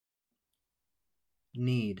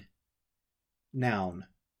need, noun,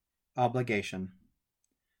 obligation,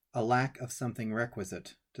 a lack of something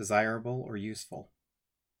requisite, desirable, or useful,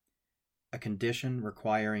 a condition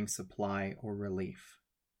requiring supply or relief.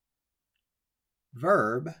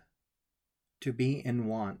 Verb, to be in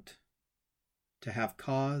want, to have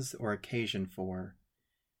cause or occasion for,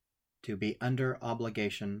 to be under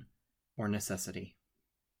obligation or necessity.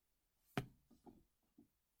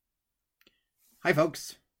 Hi,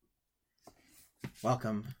 folks.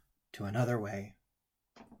 Welcome to Another Way.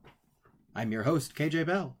 I'm your host, KJ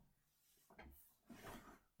Bell.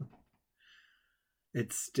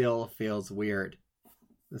 It still feels weird.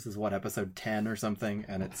 This is what, episode 10 or something,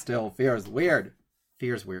 and it still feels weird.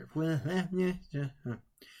 Feels weird.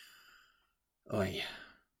 Oy.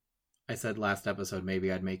 I said last episode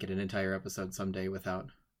maybe I'd make it an entire episode someday without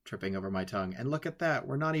tripping over my tongue. And look at that.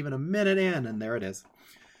 We're not even a minute in, and there it is.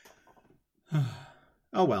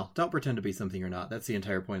 Oh well, don't pretend to be something you're not. That's the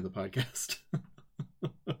entire point of the podcast.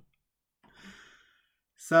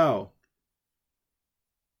 So,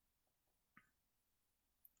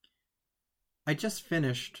 I just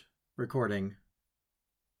finished recording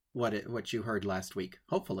what you heard last week.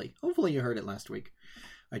 Hopefully you heard it last week.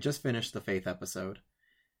 I just finished the Faith episode,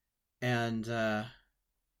 and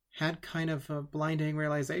had kind of a blinding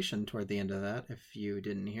realization toward the end of that. If you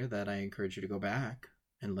didn't hear that, I encourage you to go back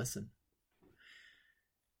and listen.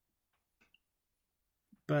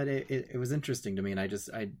 But it was interesting to me, and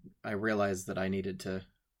I realized that I needed to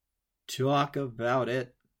talk about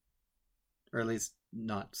it, or at least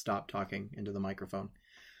not stop talking into the microphone.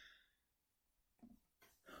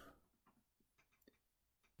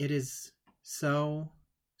 It is so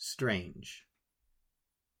strange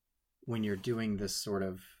when you're doing this sort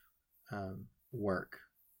of work,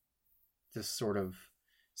 this sort of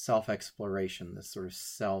self-exploration, this sort of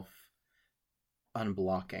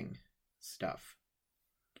self-unblocking stuff.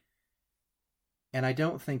 And I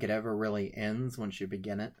don't think it ever really ends once you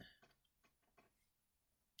begin it.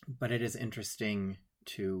 But it is interesting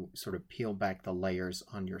to sort of peel back the layers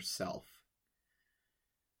on yourself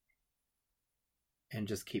and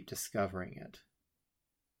just keep discovering it.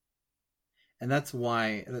 And that's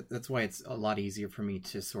why it's a lot easier for me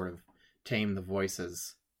to sort of tame the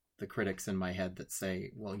voices, the critics in my head that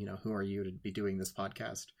say, well, who are you to be doing this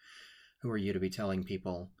podcast? Who are you to be telling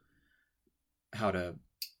people how to...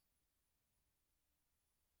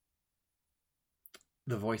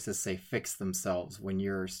 The voices say fix themselves when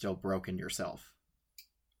you're still broken yourself.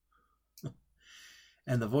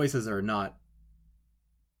 And the voices are not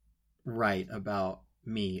right about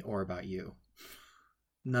me or about you.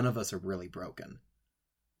 None of us are really broken.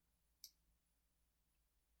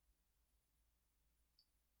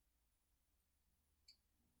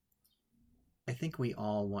 I think we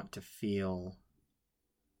all want to feel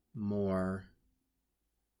more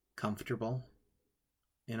comfortable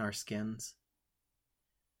in our skins,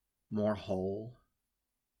 more whole.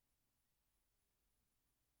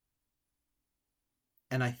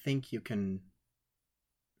 And I think you can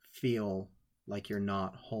feel like you're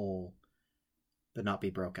not whole, but not be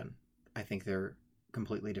broken. I think they're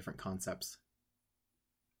completely different concepts.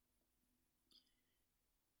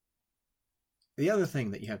 The other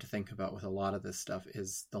thing that you have to think about with a lot of this stuff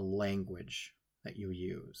is the language that you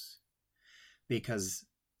use. Because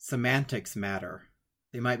semantics matter.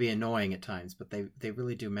 They might be annoying at times, but they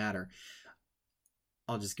really do matter.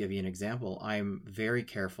 I'll just give you an example. I'm very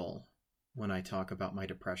careful when I talk about my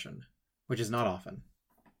depression, which is not often.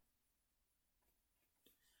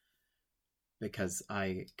 Because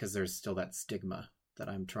there's still that stigma that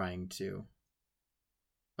I'm trying to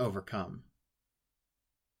overcome.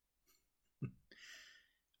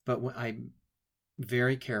 But I'm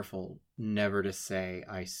very careful never to say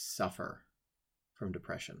I suffer from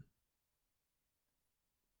depression.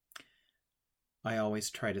 I always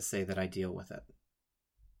try to say that I deal with it.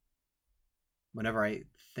 Whenever I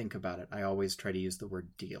think about it, I always try to use the word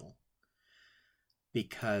deal.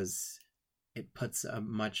 Because it puts a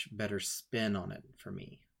much better spin on it for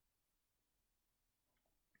me.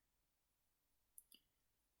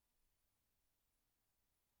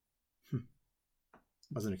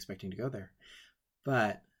 Wasn't expecting to go there.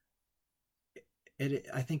 But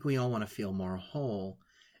I think we all want to feel more whole.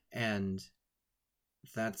 And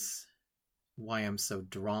that's why I'm so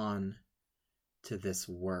drawn to this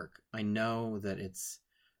work. I know that it's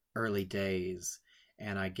early days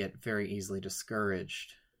and I get very easily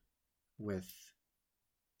discouraged with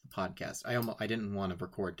the podcast. I didn't want to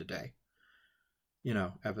record today.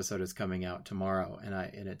 Episode is coming out tomorrow, and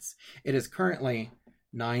it is currently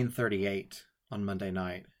 9:38 on Monday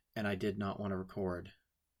night, and I did not want to record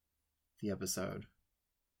the episode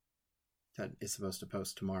that is supposed to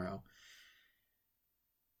post tomorrow.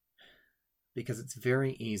 Because it's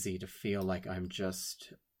very easy to feel like I'm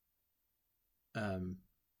just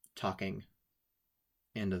talking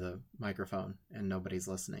into the microphone and nobody's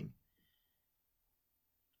listening.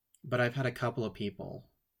 But I've had a couple of people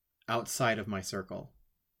outside of my circle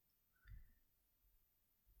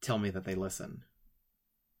tell me that they listen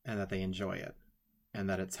and that they enjoy it and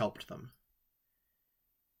that it's helped them.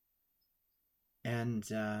 And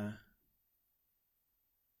that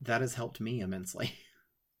has helped me immensely.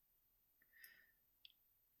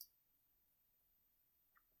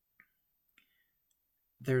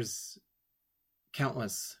 There's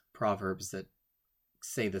countless proverbs that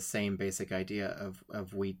say the same basic idea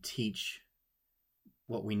of we teach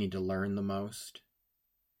what we need to learn the most.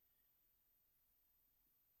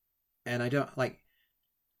 And I don't like,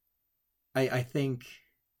 I think,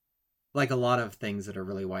 like a lot of things that are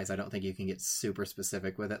really wise, I don't think you can get super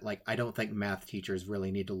specific with it. Like, I don't think math teachers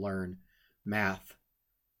really need to learn math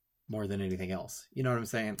more than anything else. You know what I'm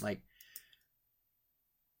saying? Like,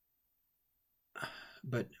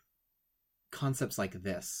 but concepts like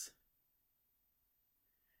this,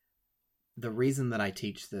 the reason that I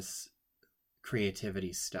teach this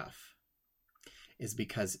creativity stuff is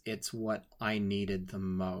because it's what I needed the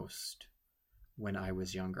most when I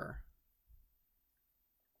was younger.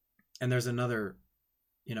 And there's another,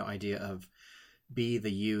 idea of be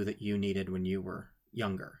the you that you needed when you were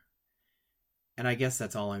younger. And I guess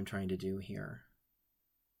that's all I'm trying to do here.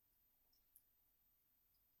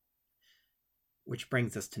 Which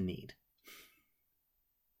brings us to need.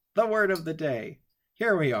 The word of the day.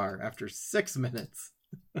 Here we are after 6 minutes.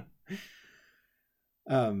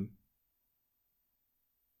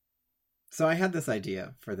 So I had this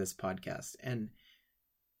idea for this podcast, and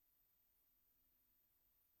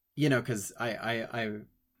because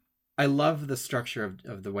I love the structure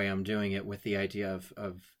of the way I'm doing it, with the idea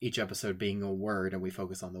of each episode being a word, and we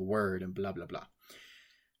focus on the word and blah blah blah.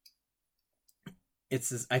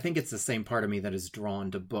 I think it's the same part of me that is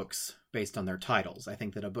drawn to books based on their titles. I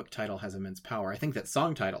think that a book title has immense power. I think that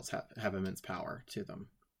song titles have immense power to them.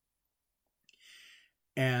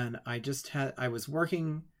 And I was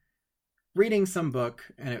reading some book,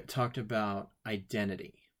 and it talked about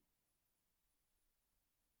identity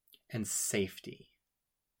and safety.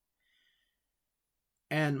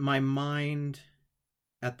 And my mind,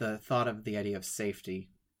 at the thought of the idea of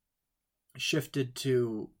safety, shifted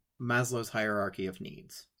to Maslow's hierarchy of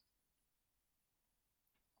needs.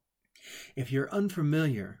 If you're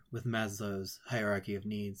unfamiliar with Maslow's hierarchy of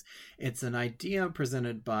needs, it's an idea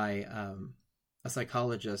presented by a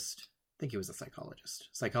psychologist. I think he was a psychologist,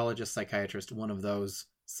 psychiatrist, one of those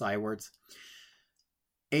psi words.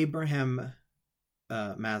 Abraham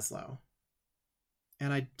Maslow.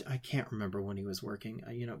 And I can't remember when he was working.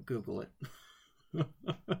 Google it. I'm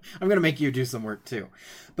going to make you do some work too.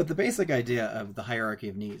 But the basic idea of the hierarchy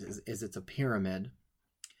of needs is it's a pyramid.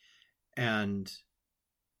 And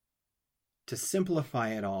to simplify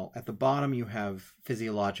it all, at the bottom you have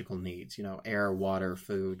physiological needs, air, water,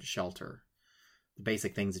 food, shelter, the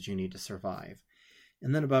basic things that you need to survive.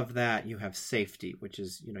 And then above that you have safety, which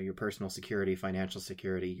is, your personal security, financial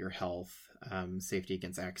security, your health, safety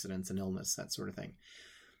against accidents and illness, that sort of thing.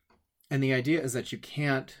 And the idea is that you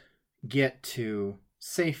can't get to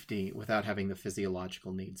safety without having the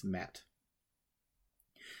physiological needs met.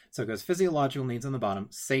 So it goes physiological needs on the bottom,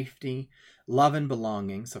 safety, love and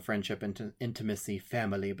belonging, so friendship, intimacy,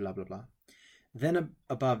 family, blah, blah, blah. Then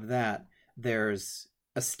above that, there's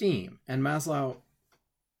esteem. And Maslow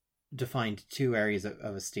defined 2 areas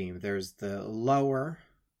of esteem. There's the lower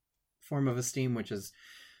form of esteem, which is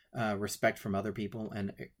respect from other people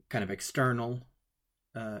and kind of external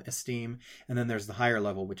esteem. And then there's the higher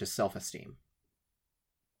level, which is self-esteem.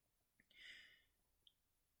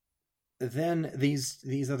 Then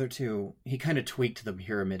these other 2, he kind of tweaked the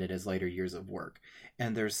pyramid in his later years of work.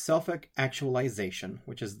 And there's self-actualization,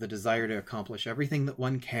 which is the desire to accomplish everything that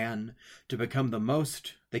one can to become the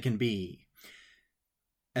most they can be.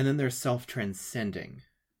 And then there's self-transcending,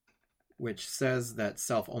 which says that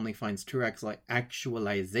self only finds true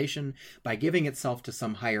actualization by giving itself to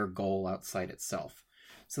some higher goal outside itself.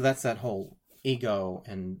 So that's that whole ego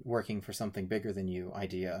and working for something bigger than you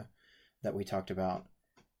idea that we talked about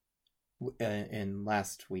in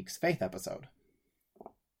last week's faith episode.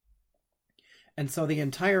 And so the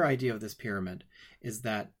entire idea of this pyramid is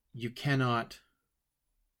that you cannot,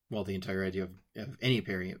 the entire idea of any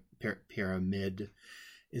pyramid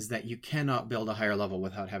is that you cannot build a higher level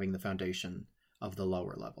without having the foundation of the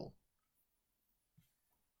lower level.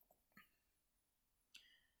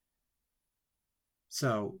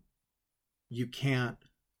 So you can't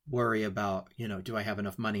worry about, do I have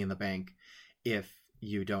enough money in the bank if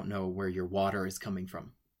you don't know where your water is coming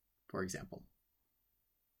from, for example.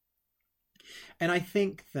 And I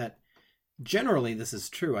think that generally this is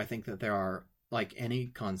true. I think that there are, like any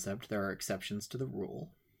concept, there are exceptions to the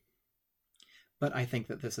rule. But I think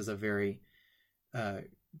that this is a very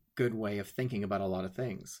good way of thinking about a lot of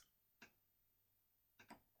things.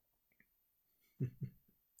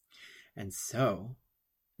 And so,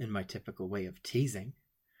 in my typical way of teasing,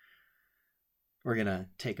 we're going to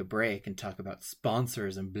take a break and talk about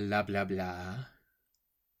sponsors and blah, blah, blah.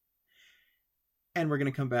 And we're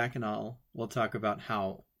going to come back and we'll talk about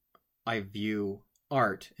how I view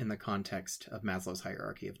art in the context of Maslow's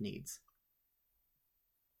hierarchy of needs.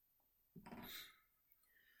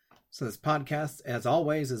 So this podcast, as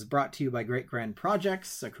always, is brought to you by Great Grand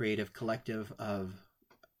Projects, a creative collective of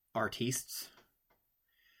artistes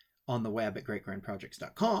on the web at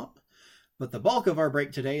greatgrandprojects.com. But the bulk of our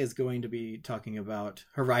break today is going to be talking about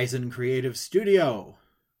Horizon Creative Studio,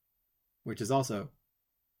 which is also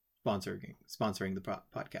sponsoring the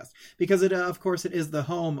podcast, because of course it is the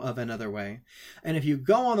home of Another Way. And if you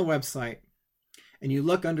go on the website and you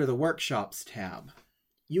look under the workshops tab,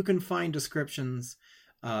 you can find descriptions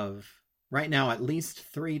of, right now, at least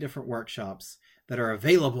 3 different workshops that are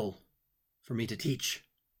available for me to teach.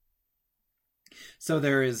 So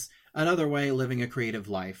there is Another Way, Living a Creative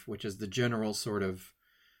Life, which is the general sort of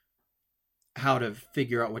how to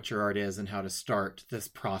figure out what your art is and how to start this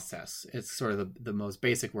process. It's sort of the most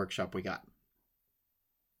basic workshop we got.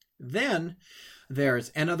 Then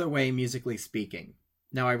there's Another Way, Musically Speaking.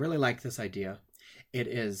 Now, I really like this idea. It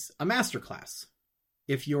is a masterclass.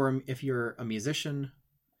 If you're a musician,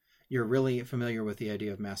 you're really familiar with the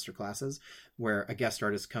idea of masterclasses, where a guest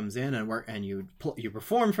artist comes in and you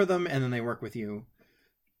perform for them, and then they work with you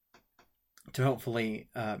to hopefully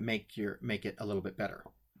make it a little bit better.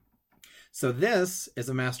 So this is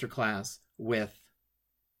a masterclass with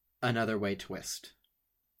Another Way twist.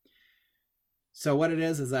 So what it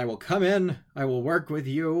is I will come in, I will work with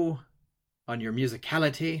you on your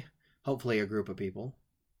musicality, hopefully a group of people.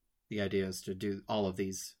 The idea is to do all of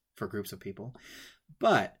these for groups of people.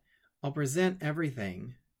 But I'll present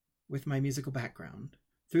everything with my musical background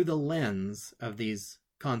through the lens of these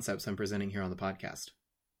concepts I'm presenting here on the podcast,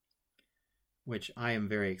 which I am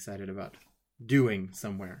very excited about doing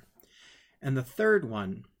somewhere. And the third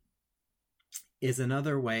one is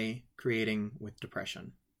Another Way, Creating with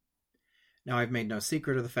Depression. Now, I've made no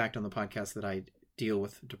secret of the fact on the podcast that I deal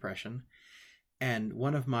with depression. And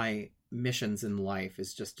one of my missions in life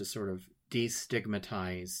is just to sort of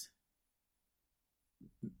destigmatize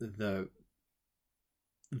the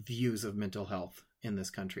views of mental health in this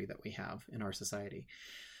country that we have in our society.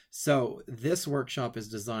 So this workshop is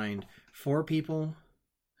designed for people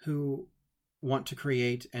who want to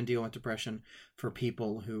create and deal with depression, for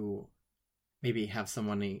people who maybe have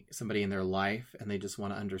somebody in their life and they just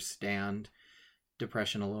want to understand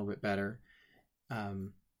depression a little bit better.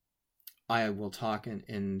 I will talk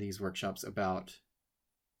in these workshops about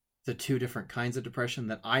the 2 different kinds of depression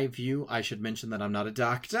that I view. I should mention that I'm not a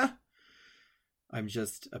doctor. I'm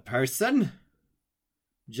just a person.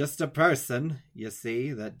 Just a person, you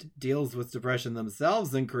see, that deals with depression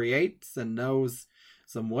themselves and creates and knows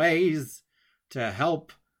some ways to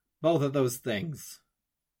help both of those things,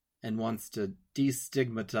 and wants to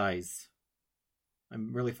destigmatize.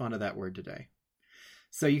 I'm really fond of that word today.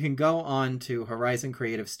 So you can go on to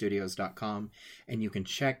horizoncreativestudios.com and you can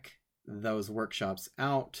check those workshops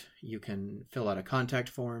out. You can fill out a contact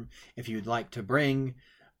form if you'd like to bring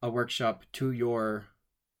a workshop to your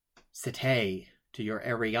cité, to your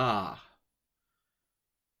area.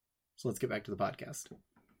 So let's get back to the podcast.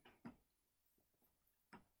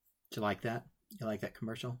 Did you like that? You like that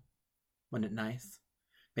commercial? Wasn't it nice?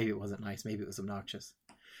 Maybe it wasn't nice. Maybe it was obnoxious.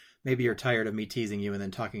 Maybe you're tired of me teasing you and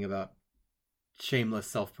then talking about shameless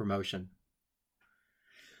self-promotion.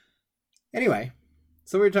 Anyway,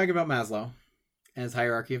 so we were talking about Maslow and his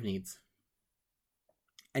hierarchy of needs.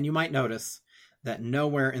 And you might notice that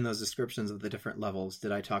nowhere in those descriptions of the different levels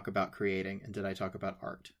did I talk about creating and did I talk about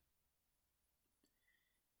art.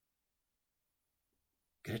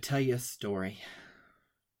 I'm gonna tell you a story.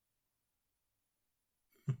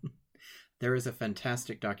 There is a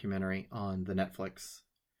fantastic documentary on the Netflix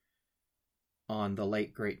on the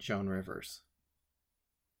late, great Joan Rivers.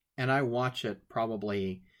 And I watch it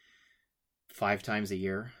probably 5 times a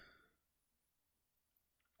year.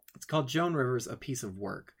 It's called Joan Rivers, A Piece of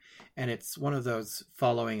Work. And it's one of those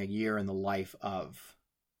following a year in the life of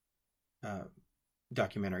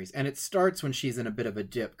documentaries. And it starts when she's in a bit of a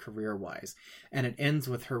dip career-wise, and it ends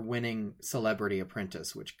with her winning Celebrity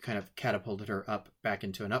Apprentice, which kind of catapulted her up back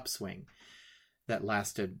into an upswing that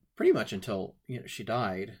lasted pretty much until, she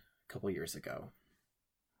died a couple years ago.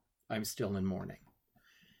 I'm still in mourning.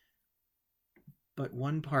 But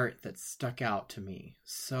one part that stuck out to me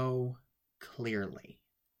so clearly,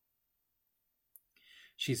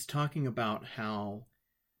 she's talking about how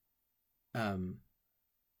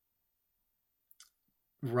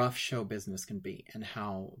rough show business can be, and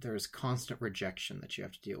how there's constant rejection that you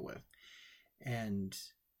have to deal with. And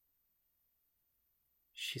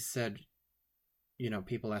she said,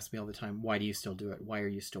 people ask me all the time, why do you still do it? Why are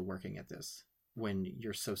you still working at this when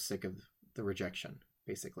you're so sick of the rejection,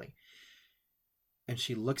 basically? And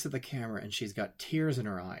she looks at the camera and she's got tears in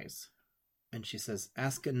her eyes. And she says,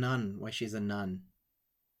 ask a nun why she's a nun.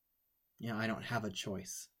 I don't have a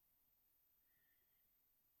choice.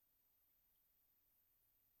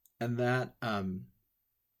 And that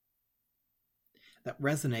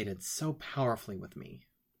resonated so powerfully with me,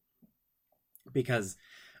 because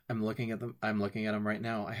I'm looking at them right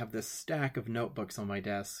now. I have this stack of notebooks on my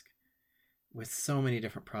desk with so many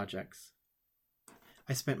different projects.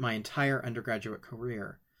 I spent my entire undergraduate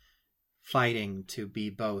career fighting to be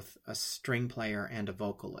both a string player and a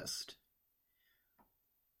vocalist.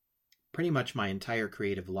 Pretty much my entire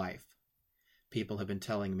creative life, people have been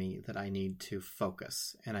telling me that I need to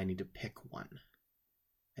focus and I need to pick one.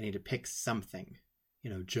 I need to pick something.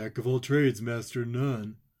 Jack of all trades, master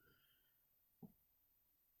none.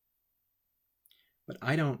 But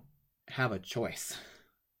I don't have a choice.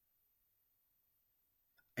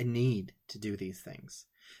 I need to do these things,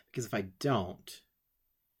 because if I don't,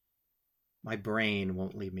 my brain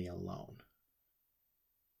won't leave me alone.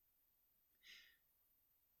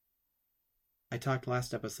 I talked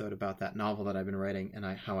last episode about that novel that I've been writing, and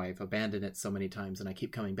how I've abandoned it so many times, and I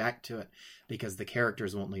keep coming back to it because the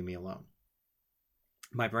characters won't leave me alone.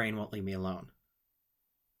 My brain won't leave me alone.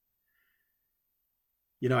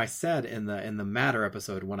 I said in the Matter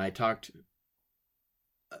episode, when I talked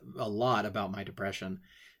a lot about my depression,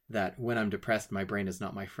 that when I'm depressed, my brain is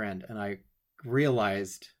not my friend. And I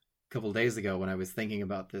realized a couple of days ago, when I was thinking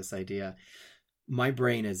about this idea, my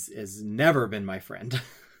brain has never been my friend.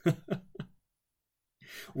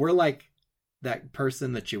 We're like that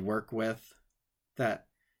person that you work with, that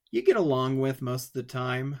you get along with most of the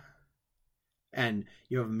time, and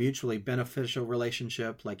you have a mutually beneficial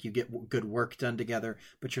relationship, like you get good work done together,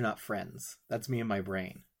 but you're not friends. That's me and my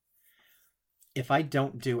brain. If I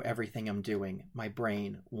don't do everything I'm doing, my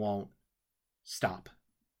brain won't stop.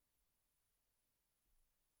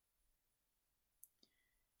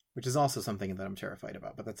 Which is also something that I'm terrified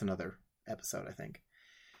about, but that's another episode, I think.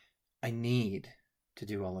 I need to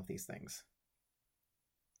do all of these things.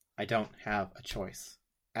 I don't have a choice.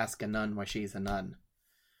 Ask a nun why she's a nun.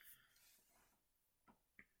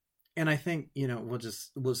 And I think,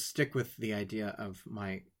 we'll stick with the idea of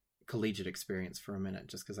my collegiate experience for a minute,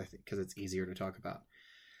 just because it's easier to talk about.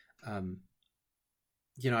 I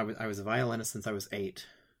was a violinist since I was 8,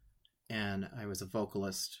 and I was a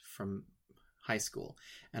vocalist from high school,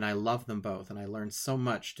 and I loved them both, and I learned so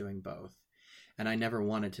much doing both, and I never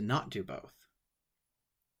wanted to not do both.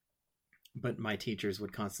 But my teachers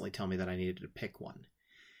would constantly tell me that I needed to pick one.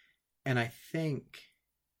 And I think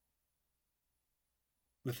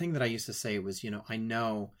the thing that I used to say was, I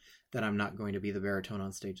know that I'm not going to be the baritone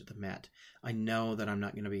on stage at the Met. I know that I'm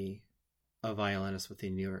not going to be a violinist with the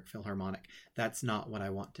New York Philharmonic. That's not what I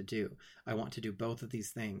want to do. I want to do both of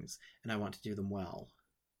these things, and I want to do them well.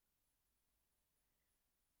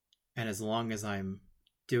 And as long as I'm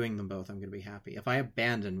doing them both, I'm going to be happy. If I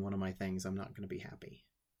abandon one of my things, I'm not going to be happy.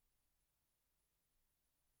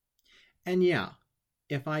 And yeah,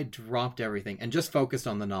 if I dropped everything and just focused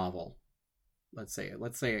on the novel, let's say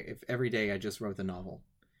if every day I just wrote the novel,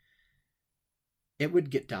 it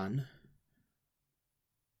would get done,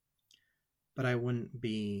 but I wouldn't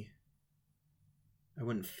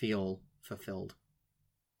feel fulfilled.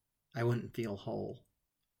 I wouldn't feel whole.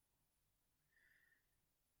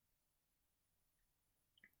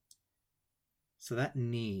 So that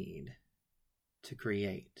need to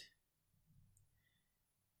create,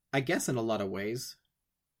 I guess in a lot of ways,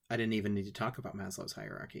 I didn't even need to talk about Maslow's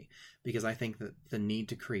hierarchy, because I think that the need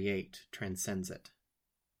to create transcends it.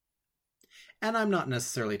 And I'm not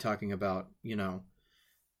necessarily talking about,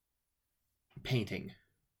 painting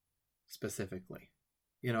specifically.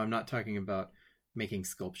 I'm not talking about making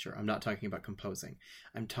sculpture. I'm not talking about composing.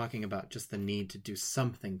 I'm talking about just the need to do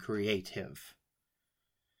something creative.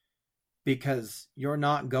 Because you're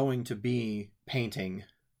not going to be painting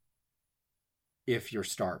if you're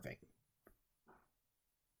starving.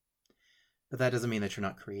 but that doesn't mean that you're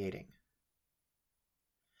not creating.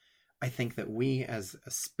 I think that we as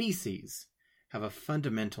a species have a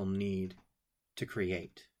fundamental need to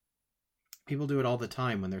create. People do it all the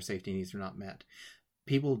time when their safety needs are not met.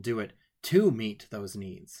 People do it to meet those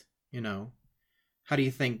needs. How do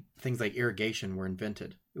you think things like irrigation were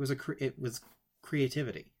invented? It was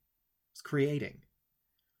creativity. It's creating.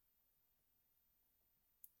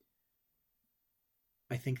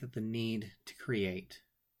 I think that the need to create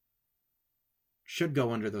should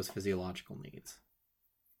go under those physiological needs.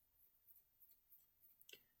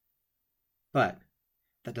 But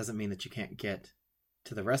that doesn't mean that you can't get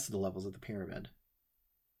to the rest of the levels of the pyramid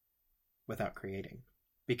without creating.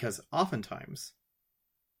 Because oftentimes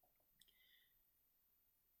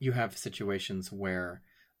you have situations where,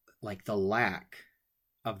 like, the lack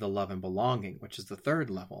of the love and belonging, which is the third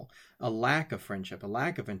level, a lack of friendship, a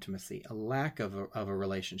lack of intimacy, a lack of a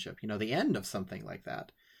relationship, the end of something like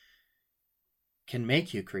that can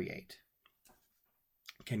make you create,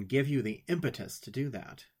 can give you the impetus to do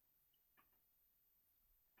that.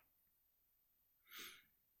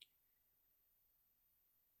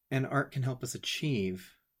 And art can help us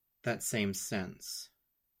achieve that same sense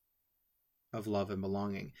of love and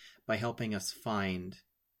belonging by helping us find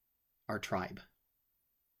our tribe.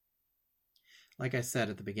 Like I said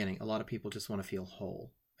at the beginning, a lot of people just want to feel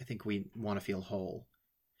whole. I think we want to feel whole.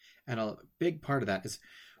 And a big part of that is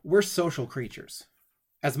we're social creatures.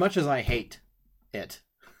 As much as I hate it,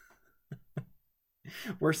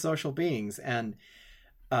 we're social beings. And,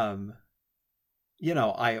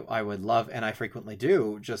 I would love, and I frequently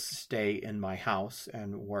do, just stay in my house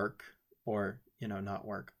and work, or, not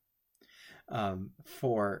work,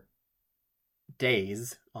 for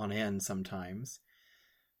days on end sometimes.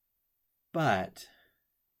 But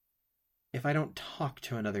if I don't talk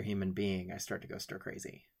to another human being, I start to go stir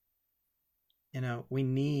crazy. We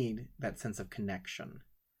need that sense of connection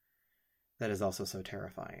that is also so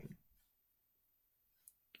terrifying.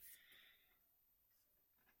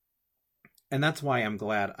 And that's why I'm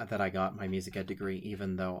glad that I got my music ed degree,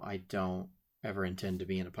 even though I don't ever intend to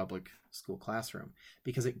be in a public school classroom,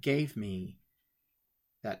 because it gave me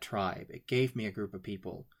that tribe. It gave me a group of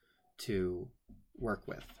people to work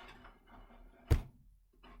with.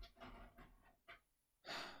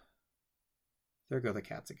 There go the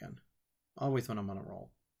cats again. Always when I'm on a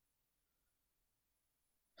roll.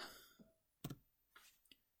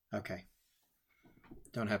 Okay.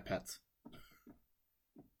 Don't have pets.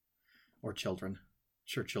 Or children.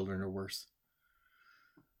 Sure, children are worse.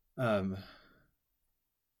 So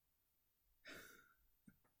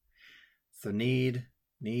need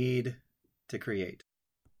to create.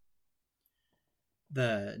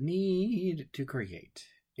 The need to create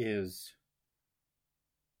is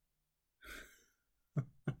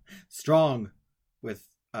strong with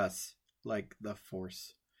us, like the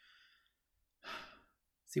Force.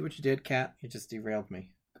 See what you did, Cat? You just derailed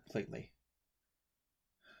me completely.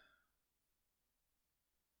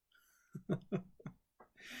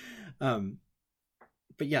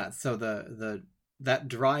 But yeah, so that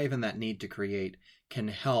drive and that need to create can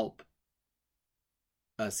help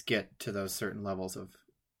us get to those certain levels of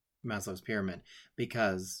Maslow's pyramid,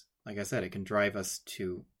 because, like I said, it can drive us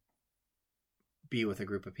to be with a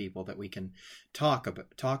group of people that we can talk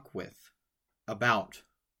with about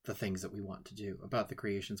the things that we want to do, about the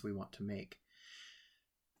creations we want to make.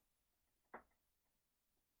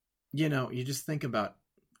 You just think about,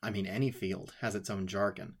 any field has its own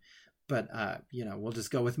jargon, but, we'll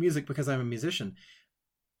just go with music because I'm a musician.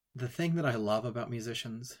 The thing that I love about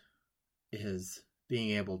musicians is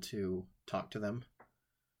being able to talk to them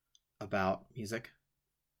about music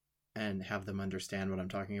and have them understand what I'm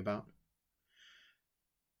talking about.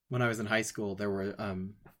 When I was in high school, there were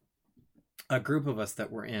a group of us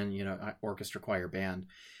that were in, orchestra, choir, band.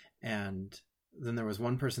 And then there was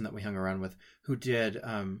one person that we hung around with who did,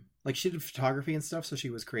 she did photography and stuff, so she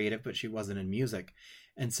was creative, but she wasn't in music.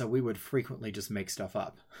 And so we would frequently just make stuff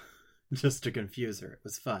up just to confuse her. It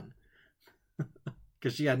was fun.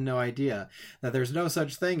 Because she had no idea that there's no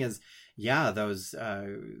such thing as,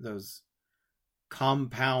 those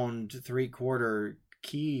compound 3/4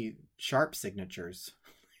 key sharp signatures.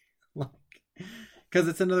 Because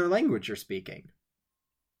it's another language you're speaking.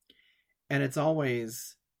 And it's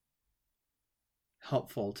always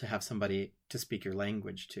helpful to have somebody to speak your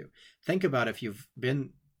language to. Think about if you've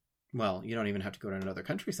been, you don't even have to go to another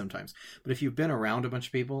country sometimes, but if you've been around a bunch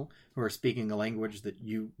of people who are speaking a language that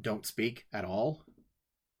you don't speak at all,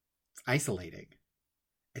 it's isolating.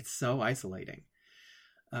 It's so isolating.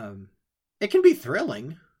 It can be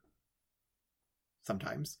thrilling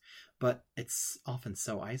sometimes, but it's often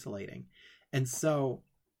so isolating. And so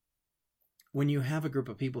when you have a group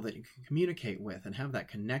of people that you can communicate with and have that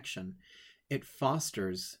connection, it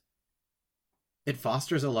fosters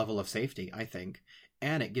a level of safety, I think,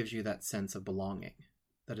 and it gives you that sense of belonging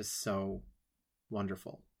that is so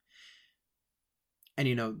wonderful.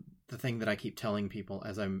 And the thing that I keep telling people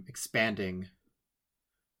as I'm expanding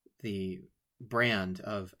the brand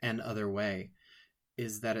of An Other Way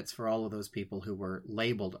is that it's for all of those people who were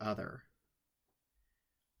labeled other.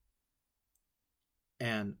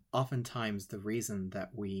 And oftentimes the reason that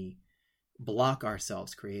we block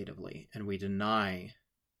ourselves creatively and we deny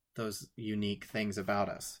those unique things about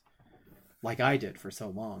us, like I did for so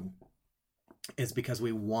long, is because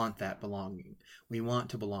we want that belonging. We want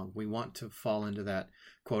to belong. We want to fall into that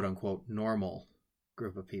quote unquote normal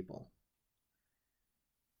group of people.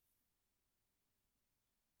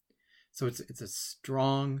 So it's a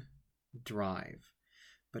strong drive.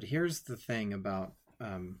 But here's the thing about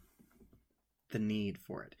the need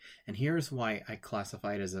for it. And here's why I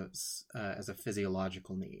classify it as a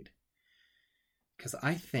physiological need. Because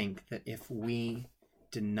I think that if we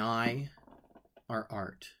deny our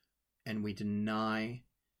art and we deny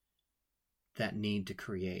that need to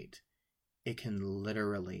create, it can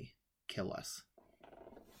literally kill us.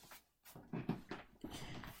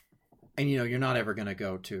 And you're not ever going to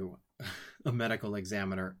go to a medical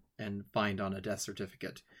examiner and find on a death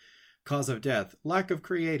certificate, cause of death, lack of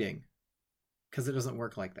creating, because it doesn't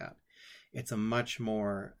work like that. It's a much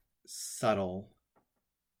more subtle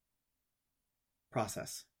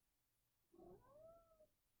process.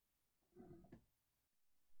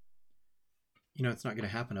 It's not going to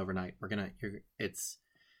happen overnight. It's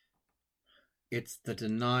the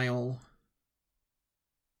denial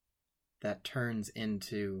that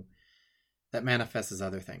manifests as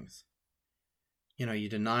other things. You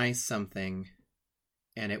deny something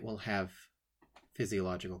and it will have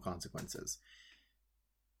physiological consequences.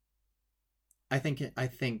 I think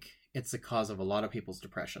it's the cause of a lot of people's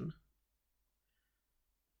depression.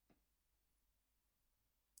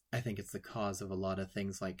 I think it's the cause of a lot of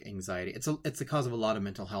things like anxiety. It's the cause of a lot of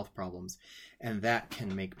mental health problems, and that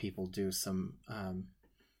can make people do some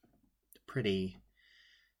pretty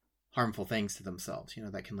harmful things to themselves.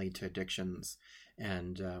 That can lead to addictions,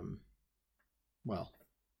 and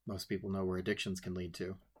most people know where addictions can lead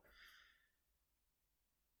to.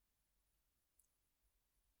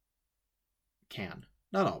 Can.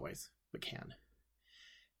 Not always, but can.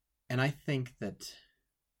 And I think that,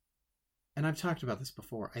 and I've talked about this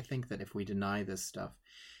before, I think that if we deny this stuff,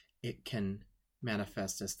 it can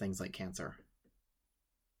manifest as things like cancer.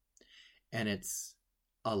 And it's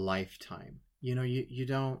a lifetime. You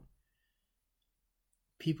don't,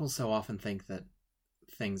 people so often think that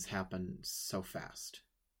things happen so fast.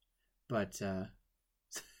 But the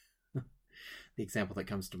example that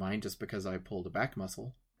comes to mind, just because I pulled a back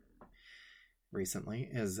muscle recently,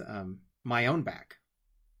 is my own back.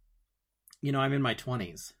 I'm in my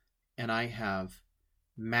 20s and I have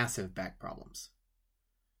massive back problems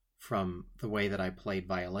from the way that I played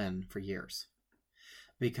violin for years,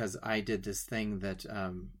 because I did this thing that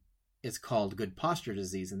is called good posture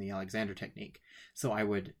disease in the Alexander technique. So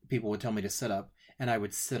people would tell me to sit up, and I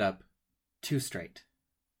would sit up too straight.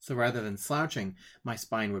 So rather than slouching, my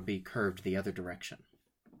spine would be curved the other direction.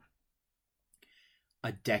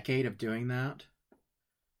 A decade of doing that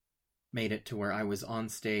made it to where I was on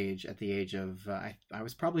stage at the age of, I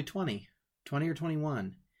was probably 20 or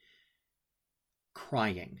 21,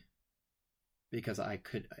 crying because I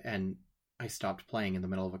stopped playing in the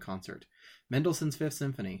middle of a concert. Mendelssohn's Fifth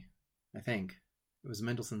Symphony, I think. It was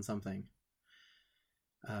Mendelssohn something.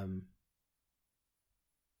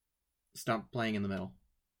 Stopped playing in the middle.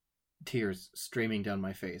 Tears streaming down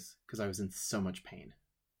my face because I was in so much pain.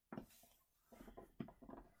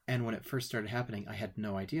 And when it first started happening, I had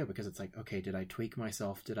no idea, because it's like, okay, did I tweak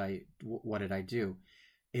myself? What did I do?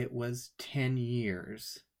 It was 10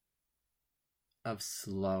 years of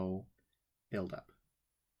slow buildup.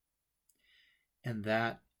 And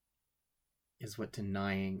that is what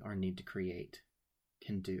denying our need to create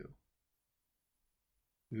can do,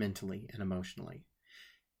 mentally and emotionally.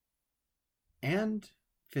 And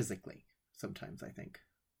physically, sometimes, I think.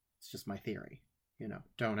 It's just my theory.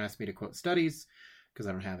 Don't ask me to quote studies, because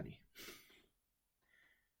I don't have any.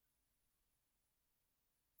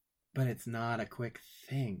 But it's not a quick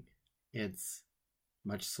thing. It's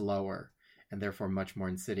much slower, and therefore much more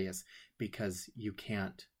insidious, because you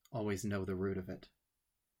can't always know the root of it.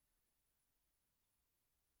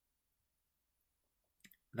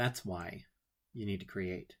 That's why you need to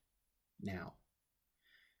create now.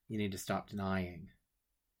 You need to stop denying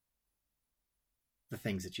the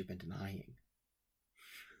things that you've been denying.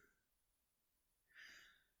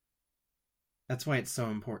 That's why it's so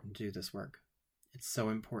important to do this work. It's so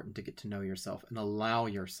important to get to know yourself and allow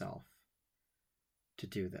yourself to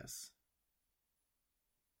do this.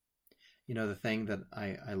 You know, the thing that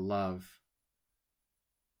I love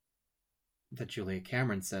that Julia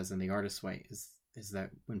Cameron says in The Artist's Way is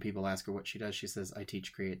that when people ask her what she does, she says, I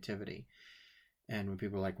teach creativity. And when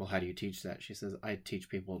people are like, well, how do you teach that? She says, I teach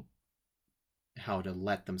people how to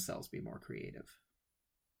let themselves be more creative.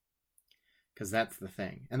 Because that's the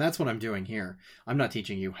thing. And that's what I'm doing here. I'm not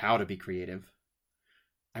teaching you how to be creative.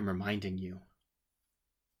 I'm reminding you.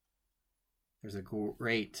 There's a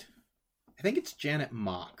great, I think it's Janet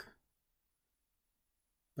Mock.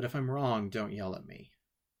 But if I'm wrong, don't yell at me.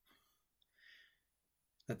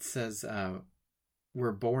 That says,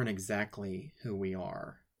 we're born exactly who we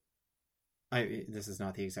are. This is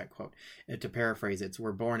not the exact quote. To paraphrase, it's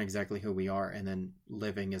we're born exactly who we are, and then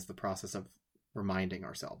living is the process of reminding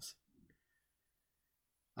ourselves.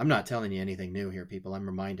 I'm not telling you anything new here, people. I'm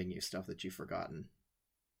reminding you stuff that you've forgotten.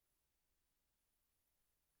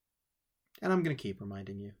 And I'm going to keep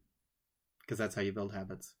reminding you, because that's how you build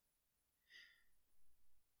habits.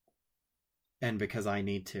 And because I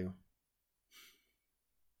need to.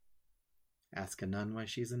 Ask a nun why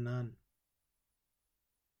she's a nun.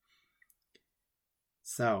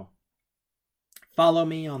 So, follow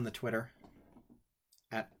me on the Twitter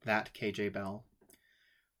at @KJBell,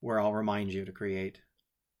 where I'll remind you to create.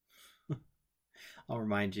 I'll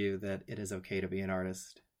remind you that it is okay to be an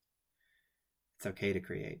artist. It's okay to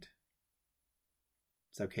create.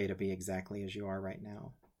 It's okay to be exactly as you are right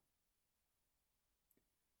now.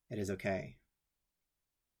 It is okay.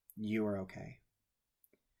 You are okay.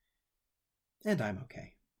 And I'm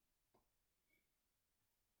okay.